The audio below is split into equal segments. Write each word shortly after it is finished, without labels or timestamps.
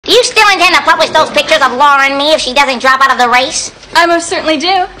Do you still intend to publish those pictures of Laura and me if she doesn't drop out of the race? I most certainly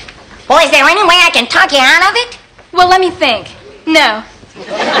do. Well, is there any way I can talk you out of it? Well, let me think. No.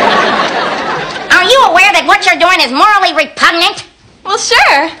 Are you aware that what you're doing is morally repugnant? Well,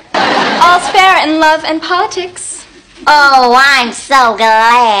 sure. All's fair in love and politics. Oh, I'm so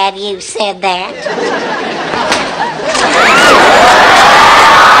glad you said that.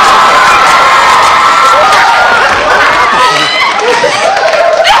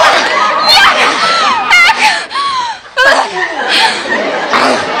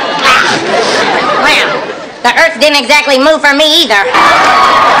 Well, the earth didn't exactly move for me either.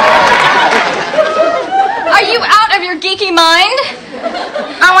 Are you out of your geeky mind?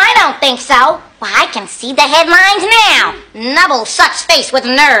 Oh, I don't think so. Well, I can see the headlines now. Nubble sucks face with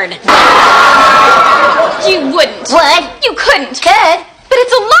nerd. You wouldn't. Would? You couldn't. Could. But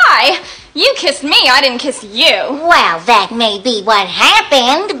it's a lie. You kissed me, I didn't kiss you. Well, that may be what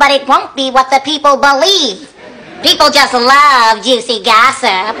happened, but it won't be what the people believe. People just love juicy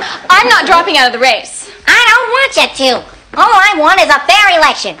gossip. I'm not dropping out of the race. I don't want you to. All I want is a fair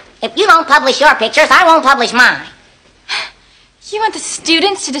election. If you don't publish your pictures, I won't publish mine. You want the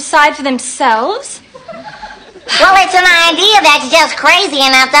students to decide for themselves? Well, it's an idea that's just crazy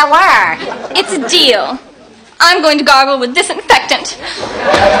enough to work. It's a deal. I'm going to gargle with disinfectant.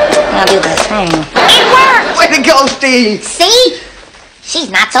 I'll do the same. It worked! Way to go, Steve! See?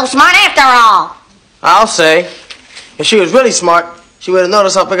 She's not so smart after all. I'll say. If she was really smart, she would have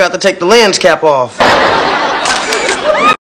noticed I forgot to take the lens cap off.